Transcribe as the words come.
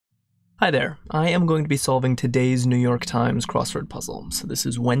Hi there, I am going to be solving today's New York Times crossword puzzle. So this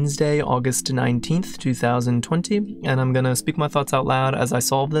is Wednesday, August 19th, 2020, and I'm going to speak my thoughts out loud as I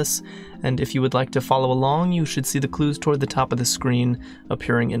solve this, and if you would like to follow along, you should see the clues toward the top of the screen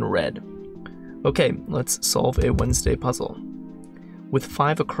appearing in red. Okay, let's solve a Wednesday puzzle. With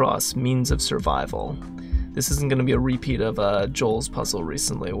 5 across, means of survival. This isn't going to be a repeat of Joel's puzzle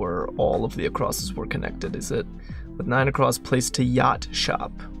recently where all of the acrosses were connected, is it? With 9 across, place to yacht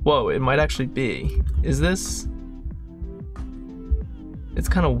shop. Whoa, it might actually be. Is this? It's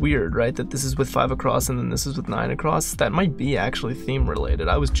kind of weird, right? That this is with 5 across and then this is with 9 across. That might be actually theme related.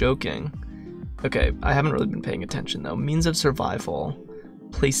 I was joking. Okay, I haven't really been paying attention though. Means of survival.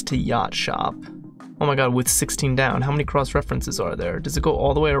 Place to yacht shop. Oh my god, with 16 down, how many cross references are there? Does it go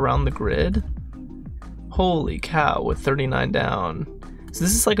all the way around the grid? Holy cow, with 39 down. So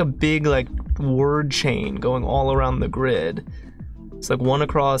this is like a big word chain going all around the grid. It's like 1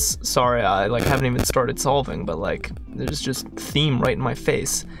 across, sorry, I haven't even started solving, but there's just theme right in my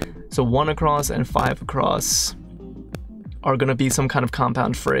face. So 1 across and 5 across are gonna be some kind of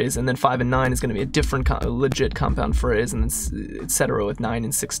compound phrase, and then 5 and 9 is gonna be a different legit compound phrase, and then etc. with 9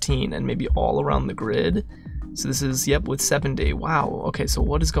 and 16, and maybe all around the grid. So this is, yep, with 70. Wow, okay, so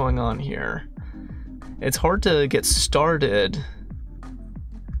what is going on here? It's hard to get started.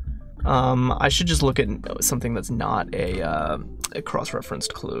 I should just look at something that's not a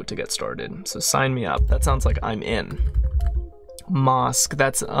cross-referenced clue to get started. So sign me up. That sounds like I'm in. Mosque.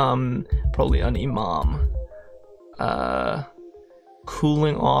 That's probably an imam.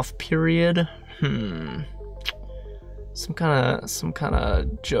 Cooling off period. Some kind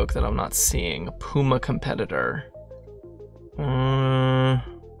of joke that I'm not seeing. Puma competitor.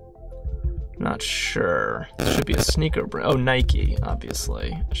 Not sure. This should be a sneaker brand. Oh, Nike,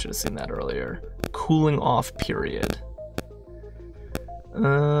 obviously. I should have seen that earlier. Cooling off period.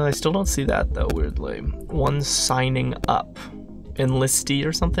 I still don't see that though, weirdly. One signing up. Enlistee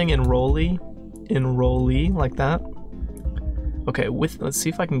or something? Enrollee? Enrollee, like that? Okay, let's see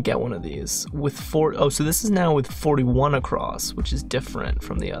if I can get one of these. With oh, so this is now with 41 across, which is different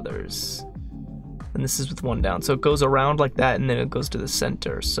from the others. And this is with 1 down. So it goes around like that and then it goes to the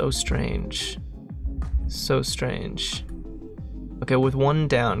center. So strange. So strange. Okay, with 1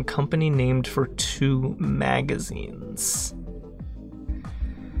 down, company named for 2 magazines.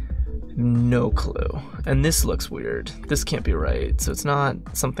 No clue. And this looks weird. This can't be right. So it's not,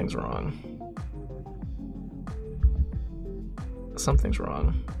 something's wrong. Something's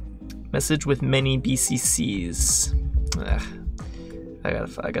wrong. Message with many BCCs. Ugh.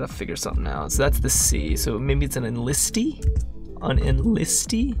 I gotta figure something out. So that's the C. So maybe it's an enlistee? An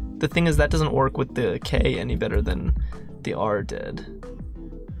enlistee? The thing is that doesn't work with the K any better than the R did.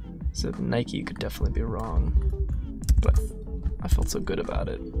 So Nike could definitely be wrong. But I felt so good about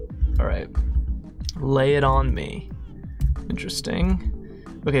it. Alright. Lay it on me. Interesting.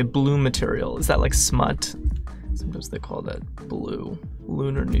 Okay, blue material. Is that like smut? Sometimes they call that blue.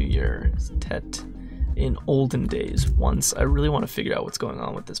 Lunar New Year. Tet. In olden days, once. I really want to figure out what's going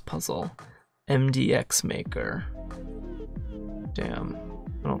on with this puzzle. MDX maker. Damn,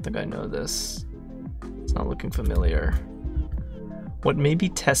 I don't think I know this. It's not looking familiar. What may be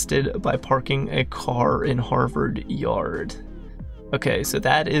tested by parking a car in Harvard Yard? Okay, so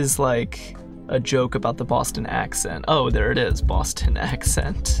that is like a joke about the Boston accent. Oh, there it is, Boston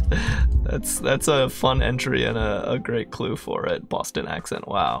accent. That's a fun entry and a great clue for it. Boston accent,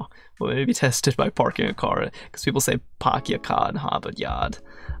 wow. Well, maybe tested by parking a car, because people say park your car in Harvard Yard.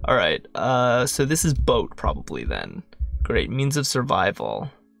 Alright, so this is boat probably then. Great, means of survival.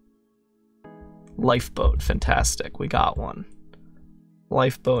 Lifeboat, fantastic, we got one.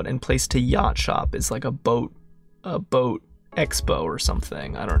 Lifeboat and place to yacht shop is like a boat expo or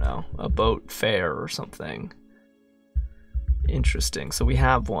something, I don't know, a boat fair or something. Interesting, so we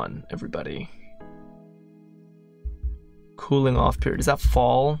have one, everybody. Cooling off period, is that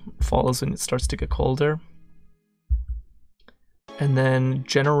fall? Fall is when it starts to get colder. And then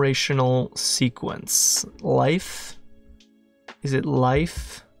generational sequence. Life? Is it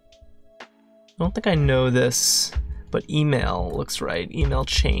life? I don't think I know this, but email looks right. Email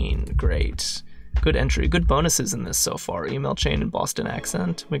chain, great. Good entry, good bonuses in this so far. Email chain and Boston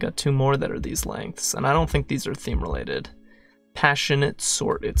accent. We got 2 more that are these lengths, and I don't think these are theme related. Passionate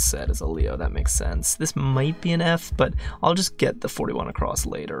sort, it said, as a Leo, that makes sense. This might be an F, but I'll just get the 41 across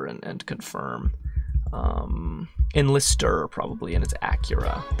later and confirm. Enlister, probably, and it's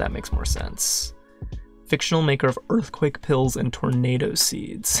Acura. That makes more sense. Fictional maker of earthquake pills and tornado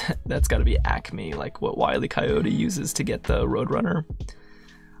seeds. That's gotta be Acme, like what Wile E. Coyote uses to get the Roadrunner.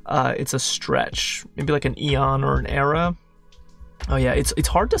 It's a stretch, maybe like an eon or an era. Oh yeah, it's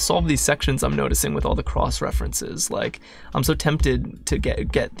hard to solve these sections, I'm noticing, with all the cross references. Like, I'm so tempted to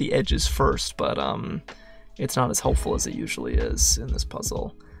get the edges first, but it's not as helpful as it usually is in this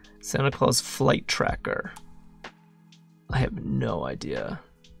puzzle. Santa Claus flight tracker. I have no idea.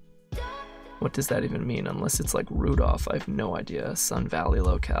 What does that even mean? Unless it's like Rudolph, I have no idea. Sun Valley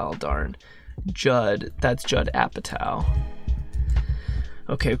locale, darn. Judd, that's Judd Apatow.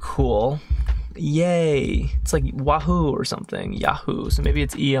 Okay, cool. Yay! It's like Wahoo or something. Yahoo. So maybe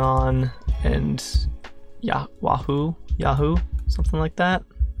it's Eon and Wahoo? Yahoo? Something like that.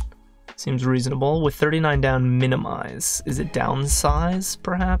 Seems reasonable. With 39 down, minimize. Is it downsize,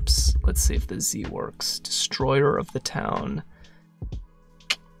 perhaps? Let's see if the Z works. Destroyer of the town.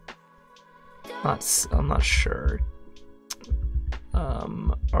 I'm not sure.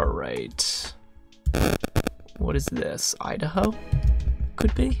 Alright. What is this? Idaho?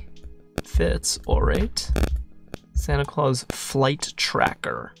 Could be. Fits. Alright. Santa Claus flight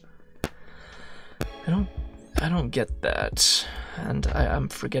tracker. I don't get that. And I'm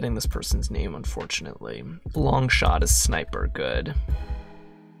forgetting this person's name, unfortunately. Long shot is sniper. Good.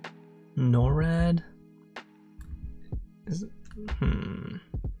 NORAD?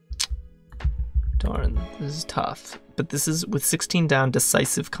 Darn, this is tough. But this is, with 16 down,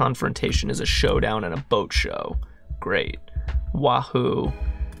 decisive confrontation is a showdown and a boat show. Great. Wahoo.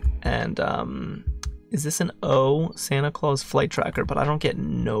 And, is this an O? Santa Claus flight tracker, but I don't get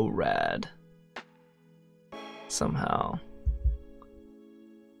NORAD. Somehow.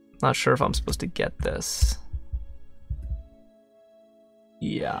 Not sure if I'm supposed to get this.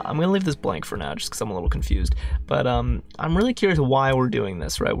 Yeah, I'm gonna leave this blank for now just because I'm a little confused. But I'm really curious why we're doing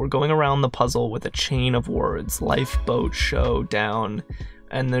this, right? We're going around the puzzle with a chain of words. Lifeboat, show, down.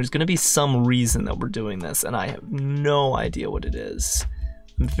 And there's gonna be some reason that we're doing this, and I have no idea what it is.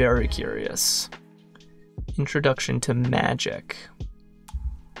 I'm very curious. Introduction to magic.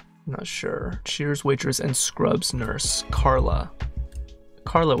 I'm not sure. Cheers waitress and Scrubs nurse. Carla.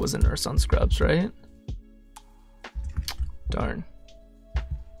 Carla was a nurse on Scrubs, right? Darn.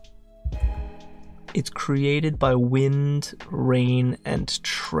 It's created by wind, rain, and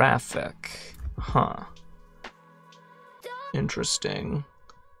traffic. Huh. Interesting.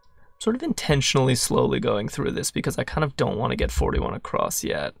 Sort of intentionally slowly going through this because I kind of don't want to get 41 across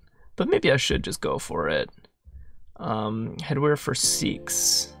yet. But maybe I should just go for it. Headwear for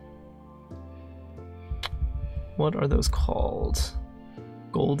Sikhs. What are those called?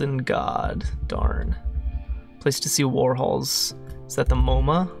 Golden God. Darn. Place to see Warhols. Is that the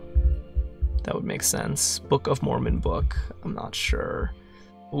MoMA? That would make sense. Book of Mormon book. I'm not sure.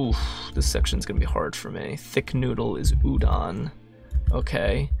 Oof, this section's gonna be hard for me. Thick noodle is udon.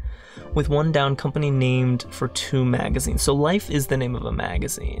 Okay. With one down, company named for 2 magazines. So Life is the name of a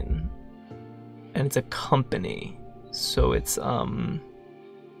magazine. And it's a company. So it's,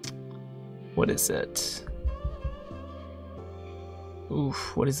 what is it?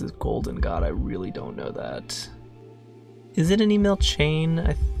 Oof, what is this Golden God? I really don't know that. Is it an email chain?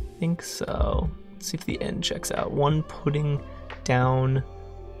 I think so. Let's see if the end checks out. One putting down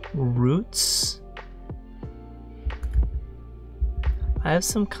roots. I have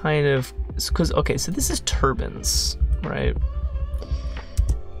some kind of, because, okay, so this is turbans, right?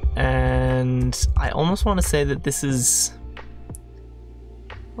 And I almost want to say that this is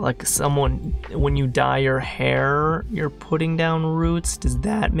like someone, when you dye your hair, you're putting down roots. Does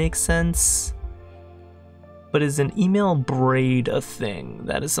that make sense? But is an email braid a thing?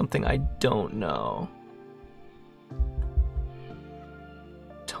 That is something I don't know.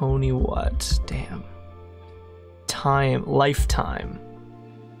 Tony what? Damn. Time, Lifetime.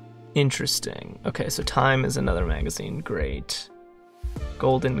 Interesting. Okay, so Time is another magazine. Great.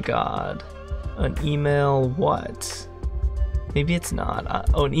 Golden God. An email what? Maybe it's not.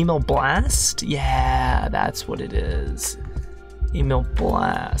 Oh, an email blast? Yeah, that's what it is. Email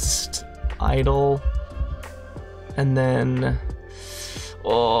blast. Idle. And then,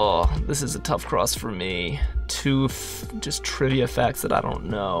 oh, this is a tough cross for me. 2 just trivia facts that I don't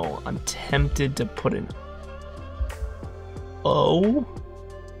know. I'm tempted to put an O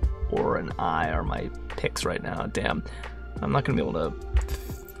or an I are my picks right now. Damn, I'm not gonna be able to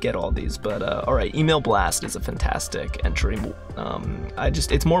get all these, but all right. Email blast is a fantastic entry.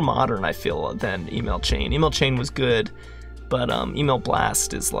 It's more modern, I feel, than email chain. Email chain was good, but email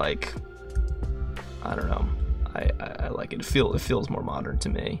blast is like, I don't know. I like it. It feels more modern to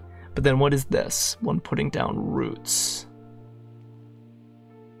me. But then what is this? One putting down roots.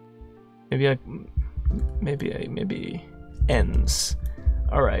 Maybe ends.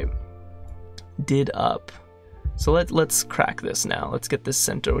 All right. Did up. So let's crack this now. Let's get this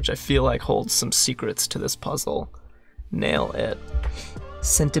center, which I feel like holds some secrets to this puzzle. Nail it.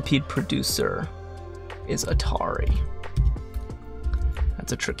 Centipede producer is Atari.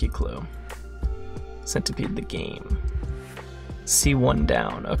 That's a tricky clue. Centipede the game. C1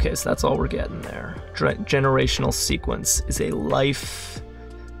 down. Okay, so that's all we're getting there. Generational sequence is a life...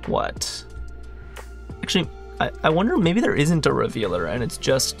 What? Actually, I wonder, maybe there isn't a revealer, and it's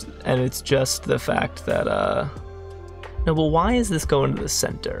just the fact that no, well, why is this going to the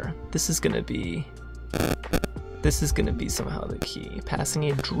center? This is gonna be somehow the key.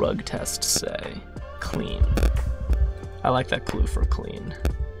 Passing a drug test, say. Clean. I like that clue for clean.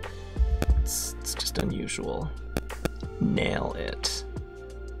 It's just unusual. Nail it.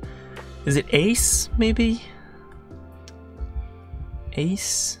 Is it Ace, maybe?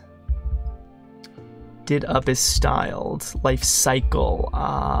 Ace? Did up is styled. Life cycle.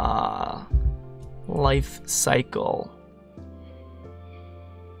 Ah. Life cycle.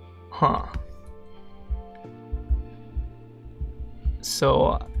 Huh.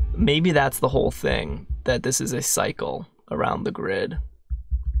 So maybe that's the whole thing, that this is a cycle around the grid.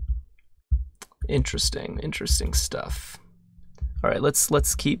 Interesting stuff. All right,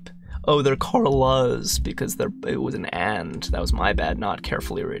 let's keep. Oh, they're Carla's because it was an and. That was my bad, not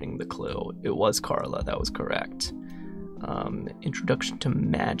carefully reading the clue. It was Carla, that was correct. Introduction to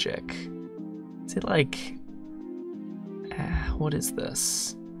magic. Is it like, what is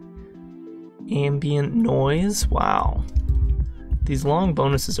this? Ambient noise? Wow. These long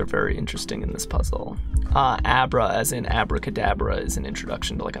bonuses are very interesting in this puzzle. Abra, as in abracadabra, is an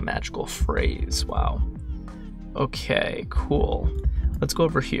introduction to like a magical phrase. Wow. Okay, cool. Let's go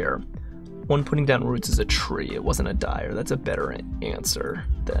over here. One putting down roots is a tree. It wasn't a dyer. That's a better answer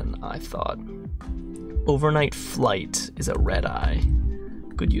than I thought. Overnight flight is a red eye.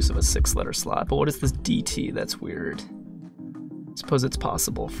 Good use of a 6-letter slot. But what is this DT? That's weird. Suppose it's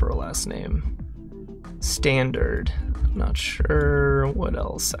possible for a last name. Standard. I'm not sure. What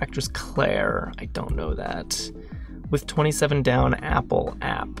else? Actress Claire. I don't know that. With 27 down, Apple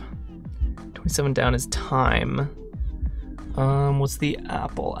app. 27 down is time. What's the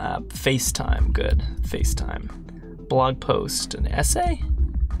Apple app? FaceTime. Good. FaceTime. Blog post. An essay?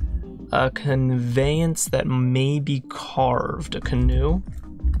 A conveyance that may be carved. A canoe?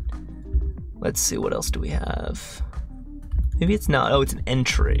 Let's see, what else do we have? Maybe it's not. Oh, it's an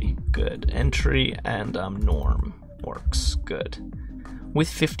entry. Good. Entry and norm. Works. Good. With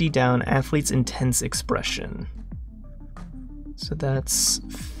 50 down, athlete's intense expression. So that's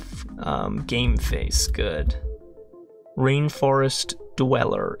game face. Good. Rainforest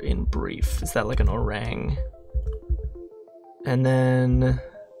dweller in brief. Is that like an orang? And then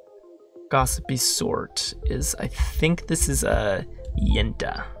gossipy sort is, I think this is a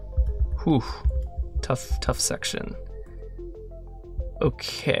yenta. Whew. Tough section.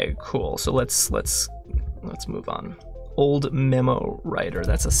 Okay, cool. So let's move on. Old memo writer,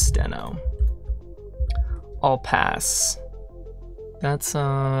 that's a steno. I'll pass. That's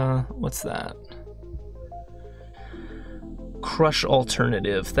what's that? Crush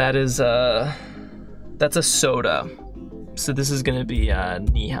alternative. That is that's a soda. So this is gonna be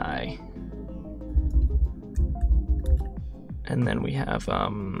knee-high. And then we have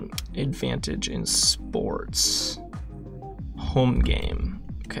advantage in sports. Home game.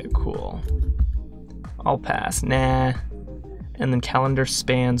 Okay, cool. I'll pass. Nah. And then calendar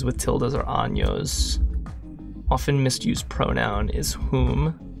spans with tildes or años. Often misused pronoun is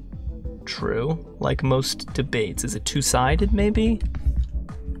whom. True. Like most debates. Is it two-sided, maybe?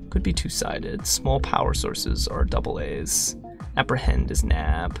 Could be two-sided. Small power sources are double A's. Apprehend is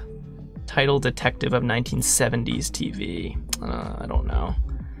nab. Title detective of 1970s TV. I don't know.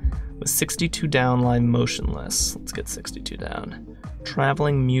 With 62 down, lie motionless. Let's get 62 down.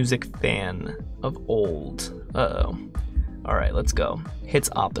 Traveling music fan of old. Uh-oh. All right, let's go. Hits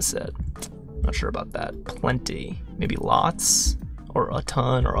opposite. Not sure about that. Plenty. Maybe lots? Or a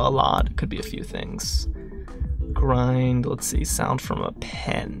ton or a lot. Could be a few things. Grind. Let's see. Sound from a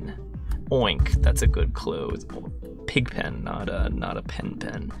pen. Oink. That's a good clue. Pig pen, not a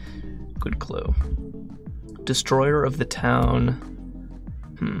pen. Good clue. Destroyer of the town.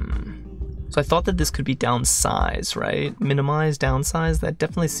 So I thought that this could be downsize, right? Minimize, downsize. That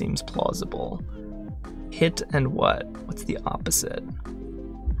definitely seems plausible. Hit and what? What's the opposite?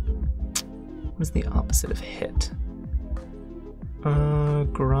 What is the opposite of hit?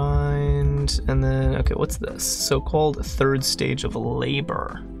 Grind, and then, okay, what's this? So-called third stage of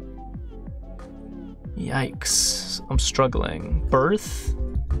labor. Yikes, I'm struggling. Birth?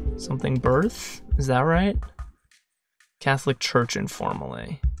 Something birth? Is that right? Catholic Church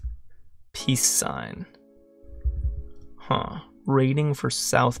informally. Peace sign. Huh. Rating for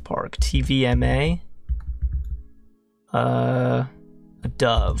South Park. TVMA? A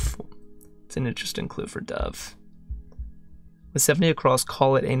dove. It's an interesting clue for dove. With 70 across,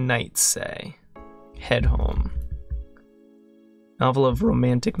 call it a night, say. Head home. Novel of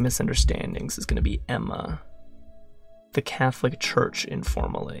romantic misunderstandings is going to be Emma. The Catholic Church,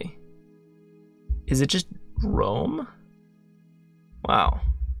 informally. Is it just Rome? Wow.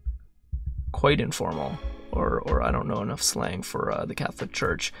 Quite informal. Or I don't know enough slang for the Catholic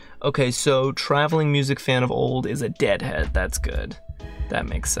Church. Okay, so traveling music fan of old is a deadhead. That's good. That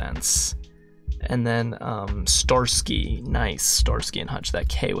makes sense. And then Starsky. Nice. Starsky and Hutch. That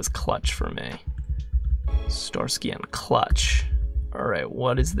K was clutch for me. Starsky and Clutch. Alright,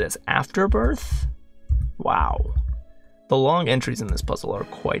 what is this? Afterbirth? Wow. The long entries in this puzzle are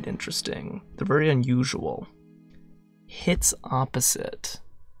quite interesting. They're very unusual. Hits opposite.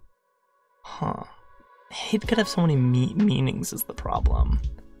 Huh. Hit could have so many meanings is the problem.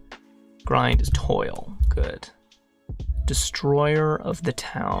 Grind is toil. Good. Destroyer of the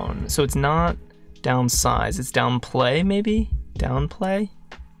town. So it's not downsize, it's downplay maybe? Downplay?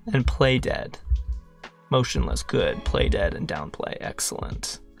 And play dead. Motionless. Good. Play dead and downplay.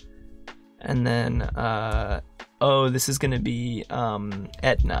 Excellent. And then, oh, this is going to be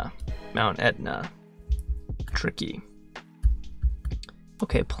Etna. Mount Etna. Tricky.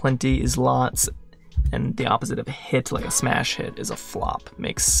 Okay, plenty is lots. And the opposite of a hit, like a smash hit, is a flop.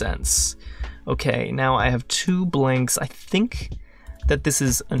 Makes sense. Okay, now I have 2 blanks. I think that this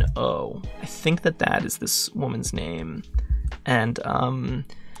is an O. I think that that is this woman's name. And,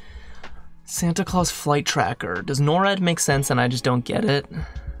 Santa Claus Flight Tracker. Does NORAD make sense and I just don't get it?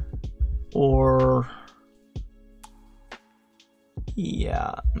 Or...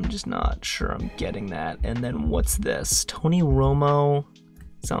 yeah, I'm just not sure I'm getting that. And then what's this? Tony Romo...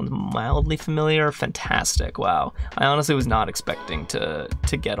 sounds mildly familiar. Fantastic. Wow. I honestly was not expecting to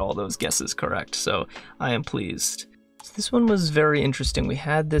get all those guesses correct, so I am pleased. So this one was very interesting. We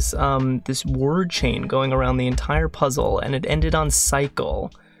had this this word chain going around the entire puzzle, and it ended on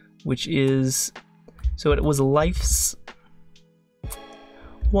cycle, which is... so it was life's...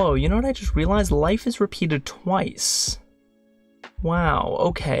 whoa, you know what I just realized? Life is repeated twice. Wow,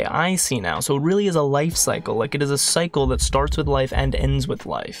 okay, I see now. So it really is a life cycle. Like, it is a cycle that starts with life and ends with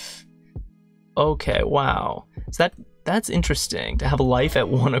life. Okay, wow. So that's interesting. To have life at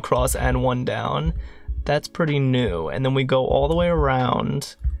 1 across and 1 down, that's pretty new. And then we go all the way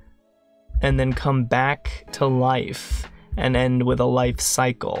around and then come back to life and end with a life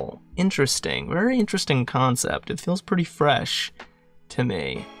cycle. Interesting. Very interesting concept. It feels pretty fresh to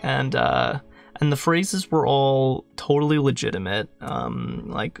me. And the phrases were all totally legitimate,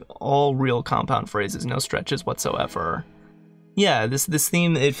 like all real compound phrases, no stretches whatsoever. Yeah, this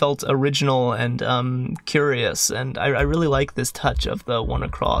theme, it felt original and curious, and I really like this touch of the 1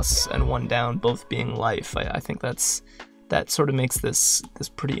 across and 1 down both being life. I think that sort of makes this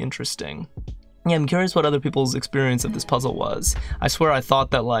pretty interesting. Yeah, I'm curious what other people's experience of this puzzle was. I swear I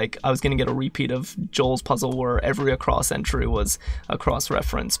thought that, like, I was gonna get a repeat of Joel's puzzle where every across entry was a cross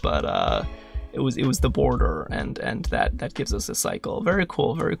reference, but it was the border, and that gives us a cycle. Very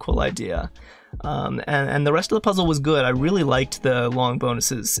cool idea. And the rest of the puzzle was good. I really liked the long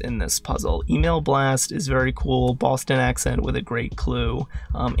bonuses in this puzzle. Email blast is very cool. Boston accent with a great clue.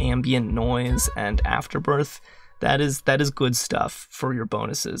 Ambient noise and afterbirth. That is good stuff for your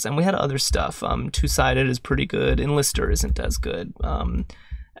bonuses. And we had other stuff. Two-sided is pretty good. Enlister isn't as good.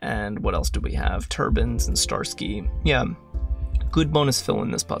 And what else do we have? Turbines and Starsky. Yeah, good bonus fill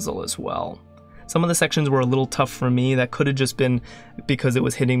in this puzzle as well. Some of the sections were a little tough for me. That could have just been because it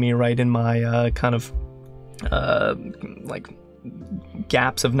was hitting me right in my kind of like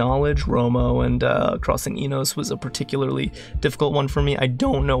gaps of knowledge. Romo and Crossing Enos was a particularly difficult one for me. I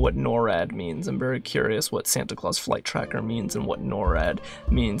don't know what NORAD means. I'm very curious what Santa Claus Flight Tracker means and what NORAD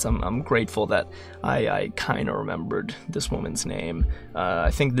means. I'm grateful that I kind of remembered this woman's name.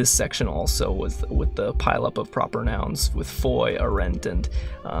 I think this section also with the pileup of proper nouns with Foy, Arendt, and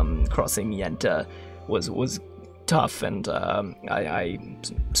Crossing Yenta was tough, and I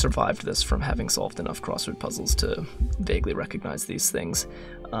survived this from having solved enough crossword puzzles to vaguely recognize these things.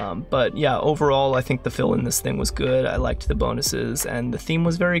 But yeah, overall, I think the fill in this thing was good. I liked the bonuses, and the theme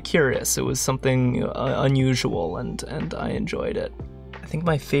was very curious. It was something unusual, and I enjoyed it. I think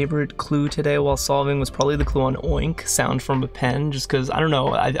my favorite clue today while solving was probably the clue on oink, sound from a pen, just because, I don't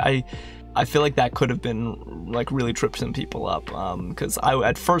know, I feel like that could have been, like, really tripped some people up, because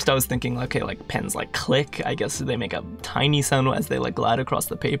at first I was thinking, okay, like, pens, like, click, I guess they make a tiny sound as they, like, glide across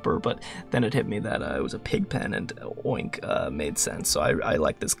the paper, but then it hit me that it was a pig pen, and oink made sense, so I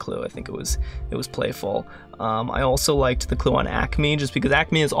like this clue. I think it was playful. I also liked the clue on Acme, just because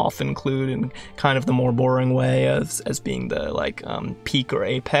Acme is often clued in kind of the more boring way as being the like peak or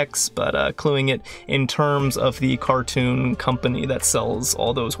apex, but cluing it in terms of the cartoon company that sells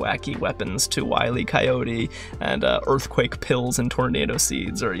all those wacky weapons to Wile E. Coyote, and earthquake pills and tornado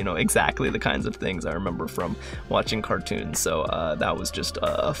seeds are, you know, exactly the kinds of things I remember from watching cartoons. So that was just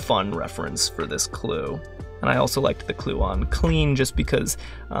a fun reference for this clue. And I also liked the clue on clean, just because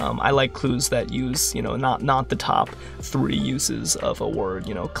I like clues that use, you know, not the top 3 uses of a word.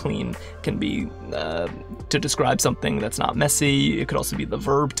 You know, clean can be to describe something that's not messy. It could also be the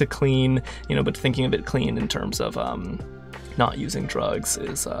verb to clean, you know, but thinking of it clean in terms of not using drugs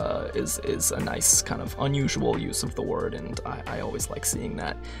is a nice kind of unusual use of the word, and I always like seeing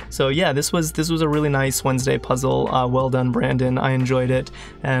that. So yeah, this was a really nice Wednesday puzzle. Well done, Brandon. I enjoyed it,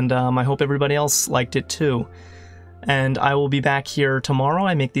 and I hope everybody else liked it too. And I will be back here tomorrow.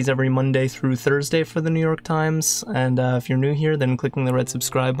 I make these every Monday through Thursday for the New York Times, and if you're new here, then clicking the red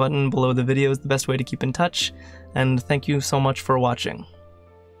subscribe button below the video is the best way to keep in touch, and thank you so much for watching.